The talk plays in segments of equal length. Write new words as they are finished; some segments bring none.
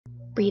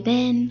Breathe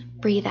in,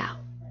 breathe out.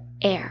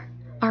 Air,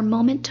 our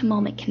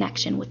moment-to-moment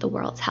connection with the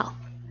world's health,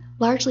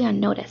 largely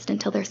unnoticed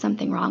until there's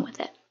something wrong with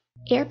it.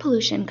 Air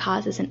pollution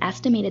causes an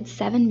estimated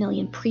 7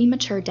 million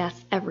premature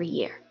deaths every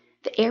year.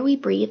 The air we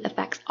breathe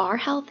affects our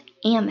health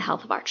and the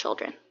health of our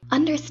children.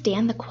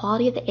 Understand the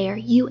quality of the air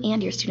you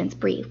and your students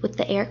breathe with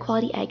the Air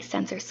Quality Egg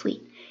Sensor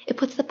Suite. It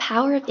puts the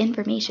power of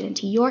information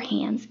into your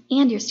hands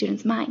and your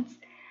students' minds.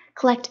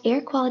 Collect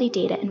air quality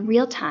data in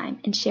real time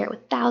and share it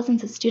with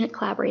thousands of student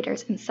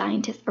collaborators and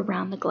scientists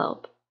around the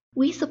globe.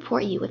 We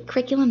support you with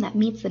curriculum that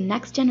meets the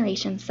next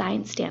generation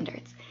science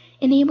standards,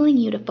 enabling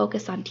you to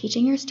focus on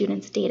teaching your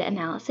students data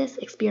analysis,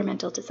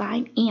 experimental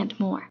design, and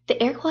more.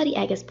 The Air Quality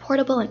Egg is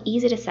portable and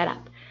easy to set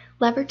up.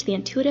 Leverage the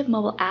intuitive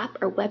mobile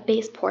app or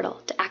web-based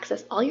portal to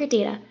access all your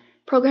data,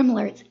 program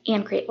alerts,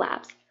 and create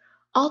labs.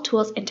 All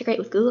tools integrate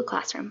with Google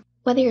Classroom.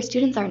 Whether your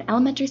students are in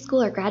elementary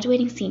school or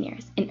graduating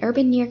seniors, in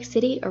urban New York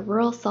City or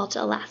rural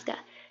Salta, Alaska,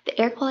 the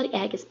Air Quality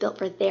Egg is built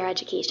for their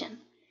education.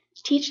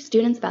 Teach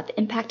students about the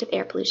impact of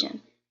air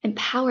pollution.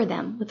 Empower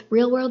them with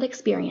real-world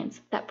experience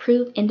that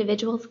prove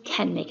individuals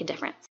can make a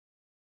difference.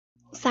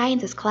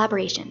 Science is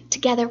collaboration.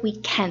 Together we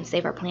can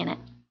save our planet.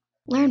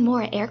 Learn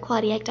more at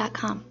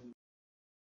airqualityegg.com.